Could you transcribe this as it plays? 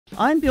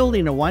I'm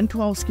building a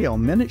 1/12 scale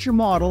miniature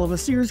model of a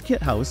Sears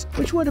Kit House,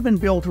 which would have been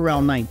built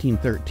around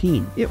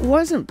 1913. It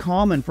wasn't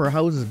common for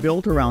houses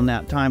built around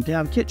that time to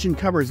have kitchen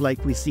cupboards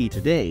like we see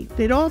today.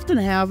 They'd often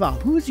have a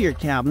Hoosier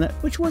cabinet,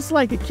 which was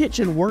like a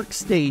kitchen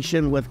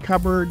workstation with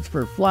cupboards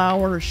for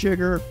flour,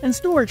 sugar, and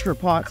storage for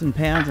pots and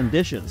pans and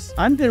dishes.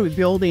 I'm going to be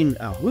building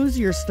a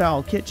Hoosier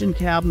style kitchen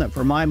cabinet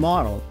for my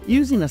model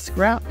using a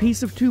scrap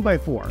piece of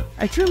 2x4.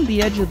 I trimmed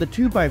the edge of the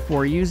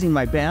 2x4 using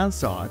my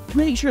bandsaw to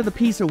make sure the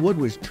piece of wood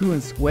was true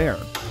and square.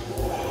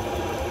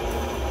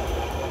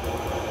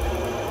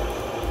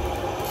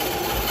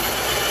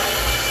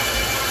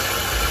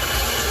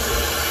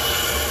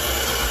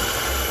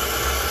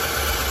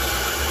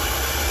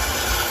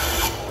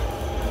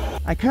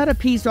 I cut a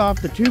piece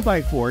off the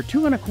 2x4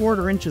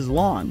 2¼ inches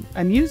long.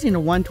 I'm using a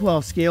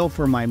 1/12 scale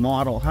for my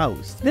model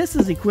house. This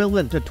is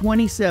equivalent to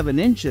 27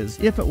 inches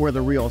if it were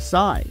the real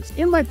size.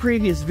 In my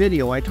previous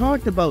video, I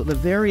talked about the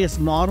various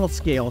model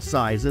scale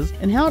sizes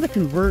and how to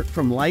convert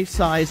from life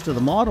size to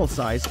the model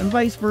size and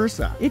vice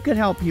versa. It could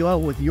help you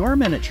out with your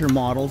miniature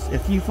models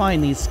if you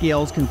find these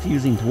scales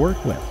confusing to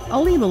work with.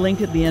 I'll leave a link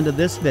at the end of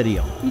this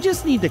video. You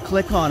just need to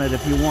click on it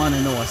if you want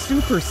to know a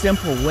super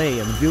simple way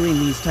of doing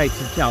these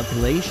types of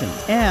calculations.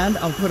 And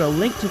I'll put a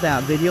link to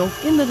that video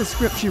in the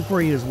description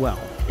for you as well.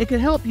 It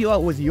can help you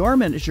out with your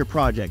miniature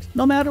projects,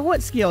 no matter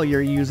what scale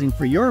you're using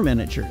for your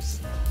miniatures.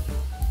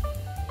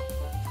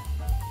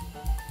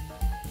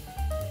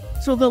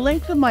 So the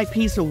length of my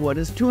piece of wood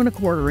is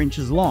 2¼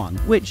 inches long,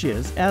 which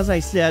is, as I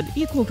said,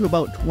 equal to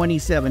about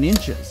 27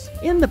 inches.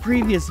 In the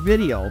previous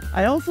video,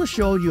 I also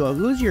showed you a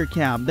Hoosier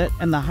cabinet,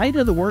 and the height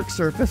of the work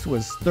surface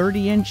was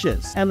 30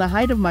 inches, and the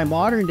height of my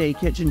modern day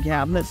kitchen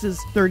cabinets is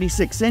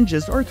 36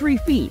 inches or 3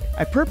 feet.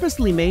 I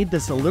purposely made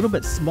this a little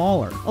bit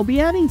smaller. I'll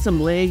be adding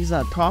some legs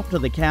on top to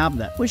the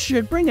cabinet, which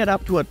should bring it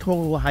up to a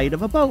total height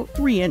of about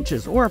 3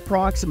 inches or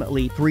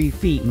approximately 3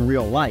 feet in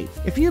real life.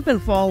 If you've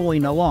been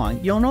following along,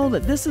 you'll know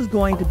that this is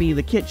going to be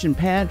the kitchen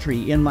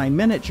pantry in my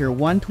miniature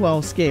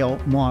 1/12 scale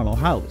model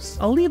house.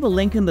 I'll leave a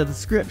link in the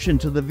description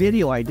to the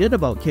video I did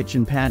about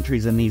kitchen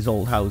pantries in these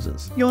old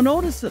houses. You'll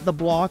notice that the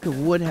block of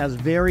wood has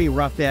very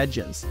rough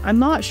edges. I'm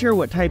not sure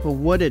what type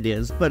of wood it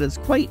is, but it's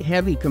quite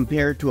heavy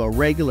compared to a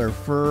regular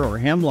fir or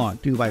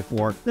hemlock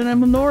 2x4 that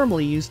I'm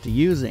normally used to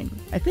using.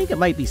 I think it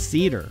might be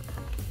cedar.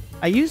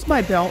 I used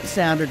my belt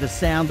sander to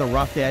sand the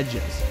rough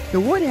edges. The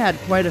wood had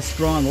quite a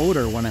strong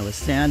odor when I was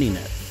sanding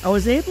it. I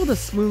was able to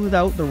smooth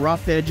out the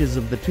rough edges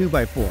of the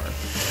 2x4.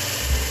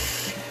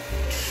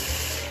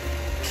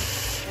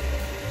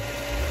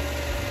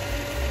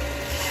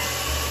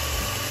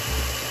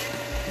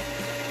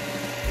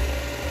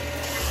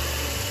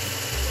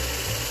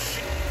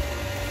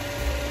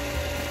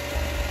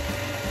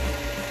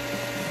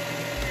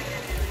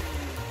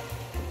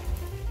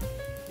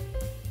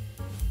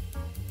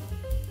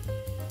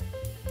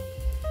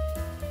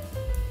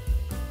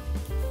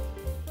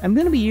 I'm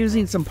going to be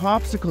using some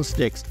popsicle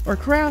sticks or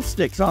craft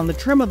sticks on the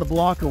trim of the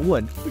block of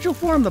wood, which will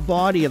form the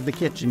body of the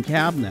kitchen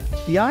cabinet.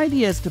 The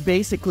idea is to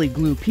basically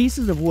glue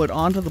pieces of wood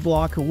onto the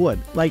block of wood,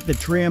 like the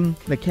trim,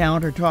 the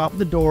countertop,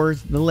 the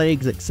doors, the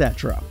legs,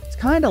 etc.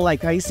 Kind of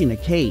like icing a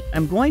cake.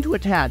 I'm going to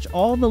attach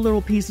all the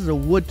little pieces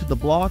of wood to the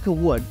block of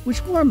wood,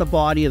 which form the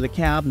body of the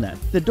cabinet.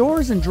 The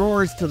doors and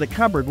drawers to the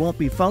cupboard won't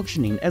be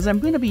functioning, as I'm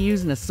going to be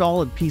using a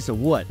solid piece of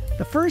wood.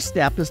 The first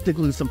step is to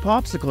glue some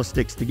popsicle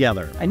sticks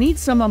together. I need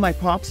some of my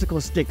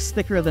popsicle sticks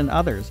thicker than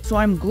others, so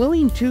I'm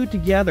gluing 2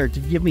 together to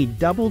give me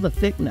double the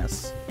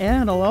thickness.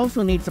 And I'll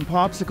also need some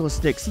popsicle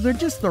sticks so they're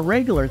just the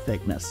regular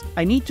thickness.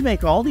 I need to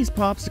make all these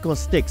popsicle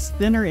sticks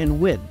thinner in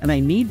width, and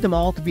I need them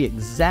all to be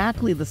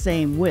exactly the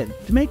same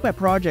width to make my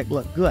project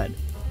look good.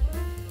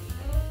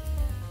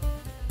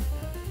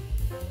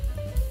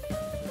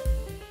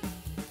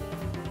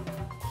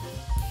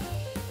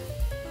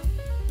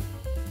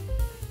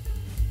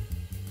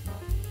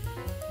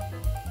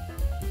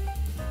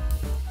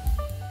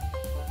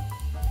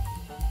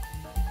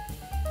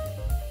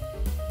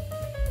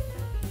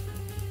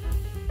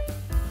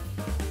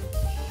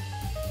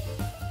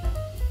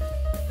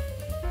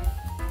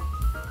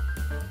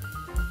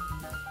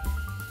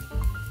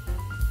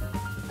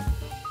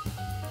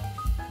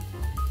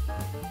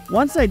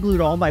 Once I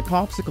glued all my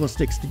popsicle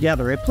sticks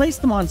together, I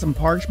placed them on some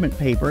parchment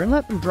paper and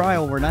let them dry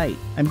overnight.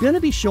 I'm going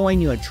to be showing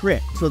you a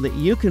trick so that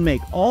you can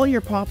make all your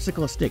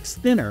popsicle sticks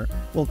thinner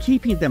while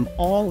keeping them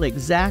all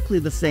exactly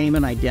the same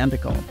and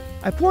identical.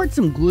 I poured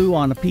some glue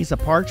on a piece of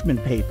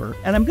parchment paper,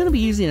 and I'm going to be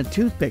using a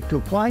toothpick to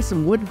apply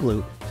some wood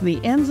glue to the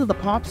ends of the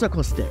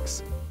popsicle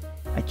sticks.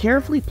 I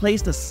carefully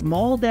placed a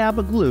small dab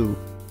of glue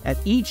at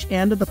each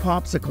end of the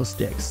popsicle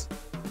sticks.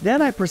 Then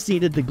I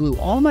proceeded to glue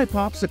all my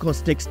popsicle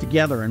sticks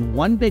together in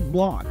one big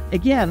block.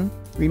 Again,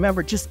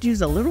 remember, just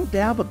use a little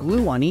dab of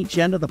glue on each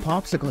end of the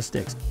popsicle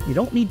sticks. You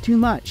don't need too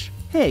much.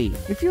 Hey,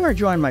 if you are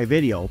enjoying my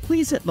video,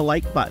 please hit the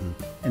like button,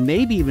 and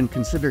maybe even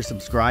consider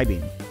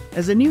subscribing.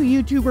 As a new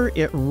YouTuber,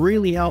 it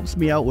really helps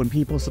me out when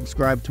people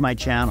subscribe to my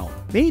channel.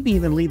 Maybe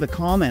even leave a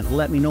comment and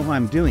let me know how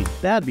I'm doing.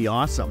 That'd be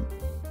awesome.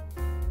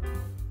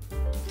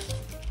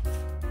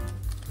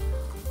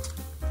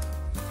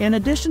 In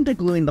addition to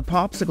gluing the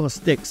popsicle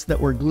sticks that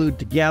were glued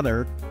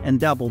together and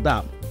doubled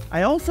up,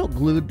 I also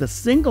glued the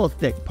single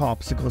thick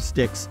popsicle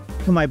sticks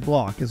to my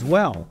block as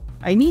well.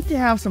 I need to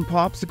have some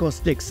popsicle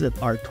sticks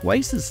that are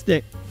twice as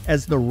thick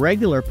as the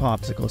regular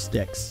popsicle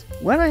sticks.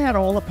 When I had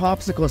all the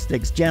popsicle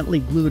sticks gently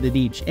glued at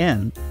each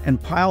end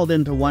and piled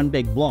into one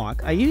big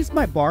block, I used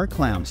my bar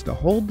clamps to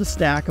hold the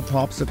stack of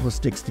popsicle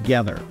sticks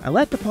together. I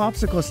let the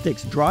popsicle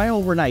sticks dry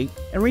overnight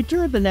and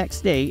returned the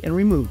next day and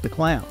removed the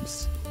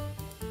clamps.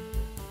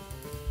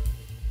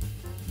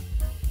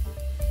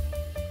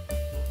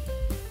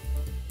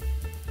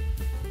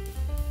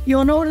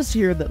 You'll notice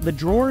here that the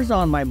drawers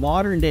on my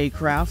modern-day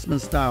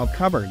craftsman-style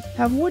cupboard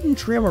have wooden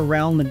trim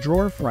around the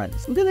drawer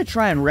fronts. I'm going to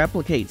try and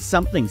replicate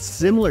something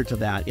similar to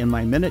that in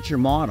my miniature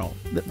model.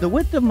 The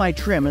width of my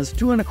trim is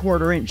 2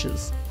 1/4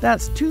 inches.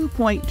 That's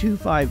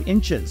 2.25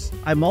 inches.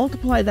 I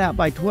multiply that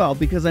by 12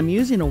 because I'm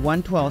using a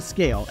 1/12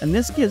 scale, and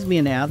this gives me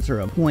an answer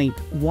of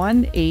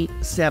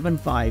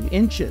 0.1875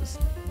 inches.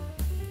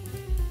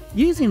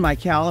 Using my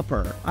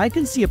caliper, I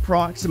can see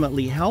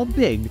approximately how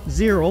big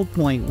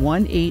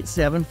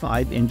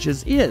 0.1875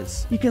 inches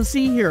is. You can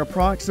see here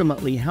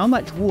approximately how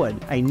much wood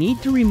I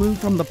need to remove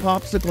from the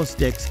popsicle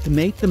sticks to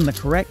make them the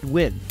correct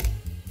width.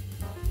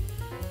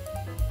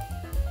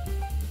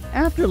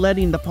 After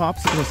letting the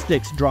popsicle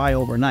sticks dry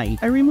overnight,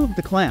 I removed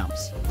the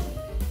clamps.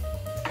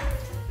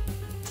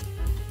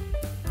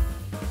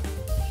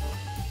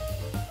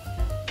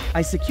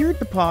 I secured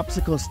the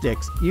popsicle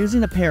sticks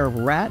using a pair of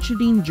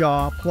ratcheting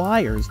jaw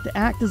pliers to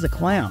act as a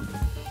clamp.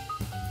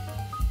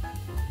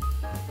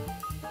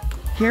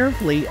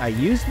 Carefully, I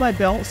used my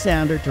belt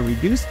sander to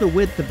reduce the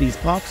width of these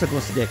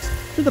popsicle sticks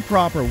to the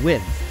proper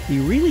width. Be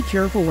really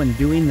careful when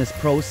doing this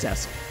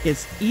process.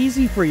 It's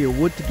easy for your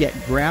wood to get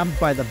grabbed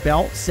by the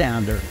belt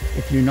sander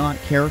if you're not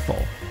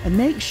careful. And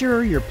make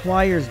sure your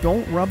pliers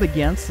don't rub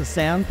against the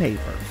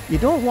sandpaper. You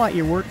don't want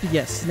your work to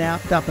get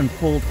snapped up and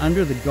pulled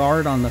under the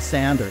guard on the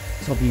sander,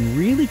 so be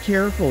really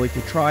careful if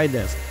you try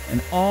this, and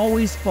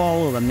always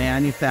follow the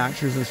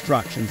manufacturer's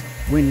instructions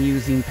when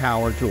using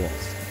power tools.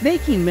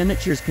 Making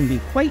miniatures can be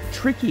quite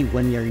tricky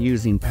when you're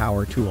using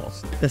power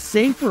tools. The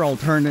safer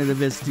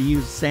alternative is to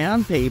use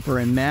sandpaper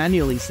and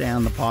manually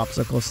sand the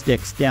popsicle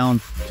sticks down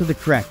to the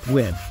correct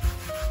width.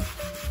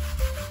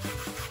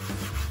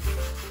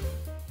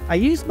 I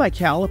used my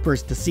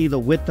calipers to see the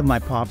width of my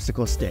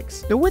popsicle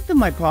sticks. The width of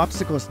my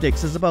popsicle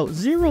sticks is about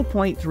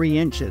 0.3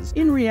 inches.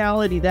 In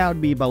reality, that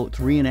would be about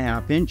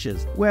 3.5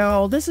 inches.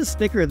 Well, this is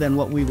thicker than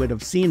what we would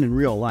have seen in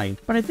real life,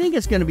 but I think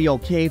it's going to be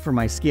okay for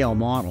my scale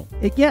model.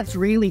 It gets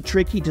really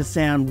tricky to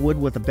sand wood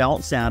with a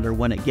belt sander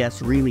when it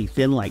gets really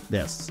thin like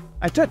this.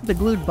 I took the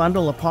glued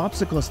bundle of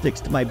popsicle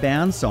sticks to my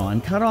bandsaw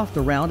and cut off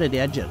the rounded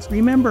edges.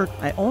 Remember,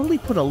 I only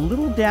put a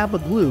little dab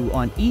of glue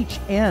on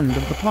each end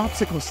of the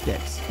popsicle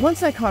sticks.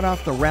 Once I cut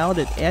off the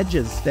rounded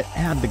edges that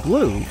had the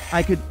glue,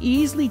 I could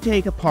easily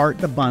take apart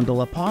the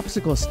bundle of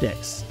popsicle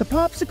sticks. The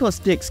popsicle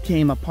sticks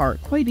came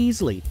apart quite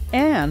easily,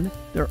 and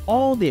they're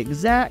all the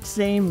exact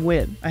same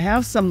width. I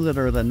have some that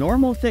are the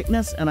normal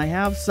thickness, and I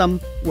have some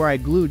where I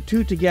glued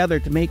two together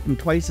to make them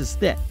twice as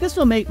thick. This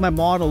will make my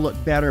model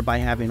look better by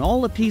having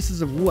all the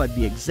pieces of wood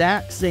the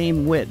exact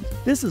same width.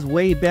 This is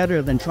way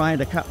better than trying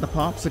to cut the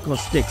popsicle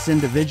sticks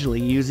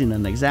individually using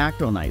an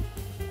X-Acto knife.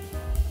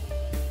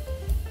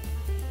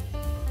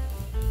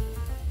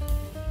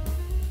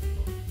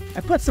 I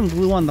put some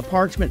glue on the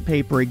parchment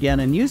paper again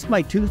and used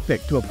my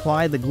toothpick to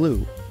apply the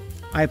glue.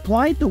 I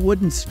applied the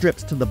wooden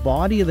strips to the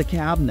body of the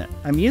cabinet.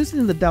 I'm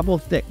using the double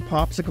thick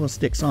popsicle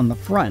sticks on the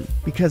front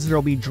because there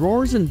will be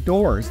drawers and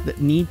doors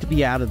that need to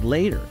be added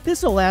later.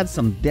 This will add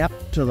some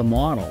depth to the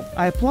model.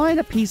 I applied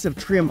a piece of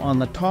trim on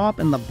the top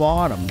and the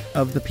bottom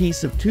of the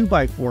piece of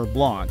 2x4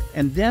 block,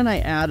 and then I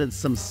added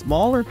some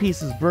smaller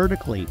pieces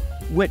vertically,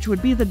 which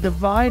would be the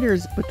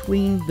dividers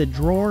between the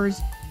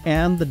drawers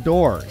and the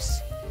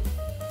doors.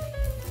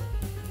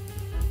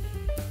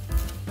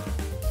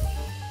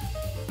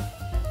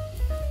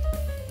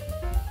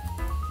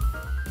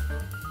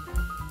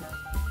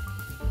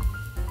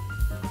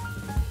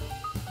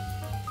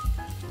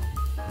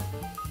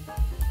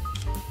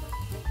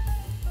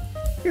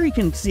 Here you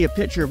can see a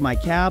picture of my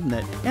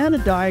cabinet and a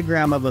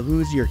diagram of a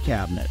Hoosier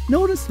cabinet.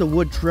 Notice the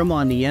wood trim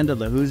on the end of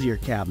the Hoosier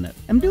cabinet.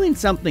 I'm doing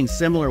something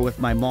similar with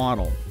my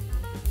model.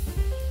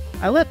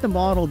 I let the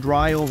model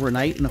dry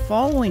overnight, and the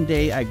following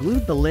day I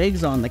glued the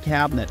legs on the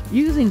cabinet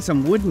using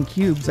some wooden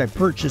cubes I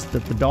purchased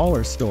at the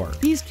dollar store.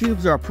 These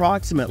cubes are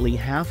approximately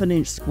 1/2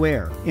 inch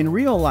square. In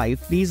real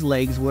life, these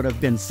legs would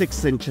have been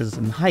 6 inches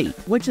in height,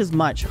 which is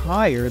much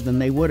higher than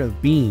they would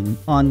have been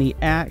on the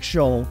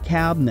actual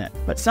cabinet.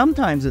 But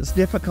sometimes it's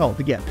difficult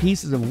to get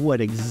pieces of wood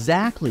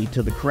exactly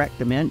to the correct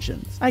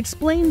dimensions. I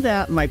explained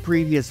that in my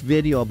previous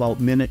video about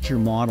miniature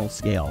model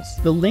scales.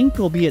 The link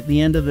will be at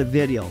the end of the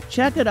video.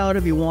 Check it out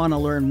if you want to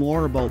learn more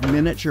more about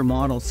miniature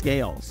model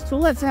scales. So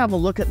let's have a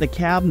look at the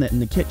cabinet in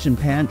the kitchen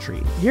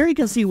pantry. Here you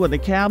can see where the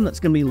cabinet's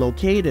going to be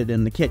located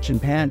in the kitchen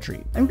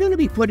pantry. I'm going to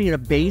be putting a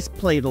base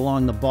plate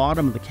along the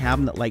bottom of the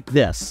cabinet like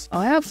this. I'll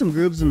have some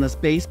grooves in this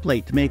base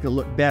plate to make it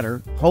look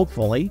better,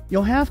 hopefully.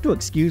 You'll have to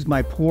excuse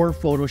my poor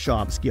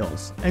Photoshop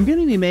skills. I'm going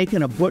to be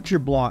making a butcher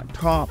block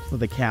top for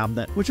the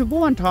cabinet, which will go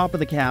on top of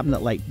the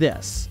cabinet like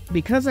this.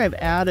 Because I've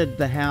added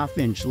the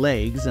 1/2-inch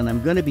legs and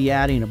I'm going to be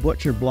adding a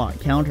butcher block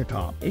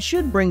countertop, it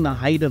should bring the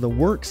height of the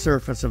work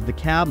surface of the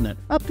cabinet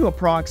up to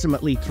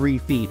approximately 3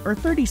 feet or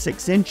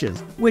 36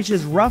 inches, which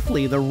is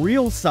roughly the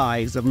real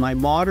size of my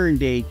modern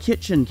day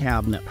kitchen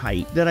cabinet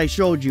height that I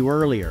showed you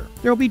earlier.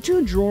 There will be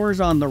 2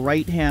 drawers on the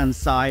right hand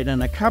side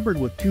and a cupboard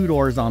with 2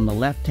 doors on the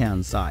left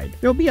hand side.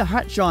 There will be a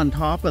hutch on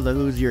top of the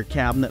Hoosier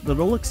cabinet that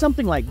will look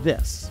something like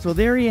this. So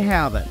there you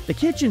have it. The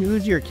kitchen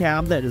Hoosier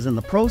cabinet is in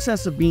the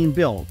process of being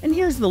built, and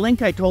here's the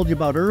link I told you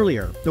about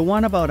earlier, the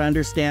one about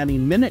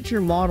understanding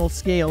miniature model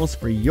scales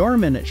for your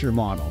miniature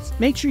models.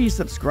 Make sure you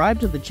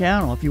subscribe to the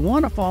channel if you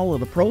want to follow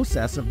the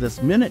process of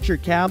this miniature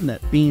cabinet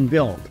being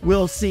built.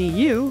 We'll see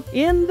you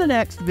in the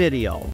next video.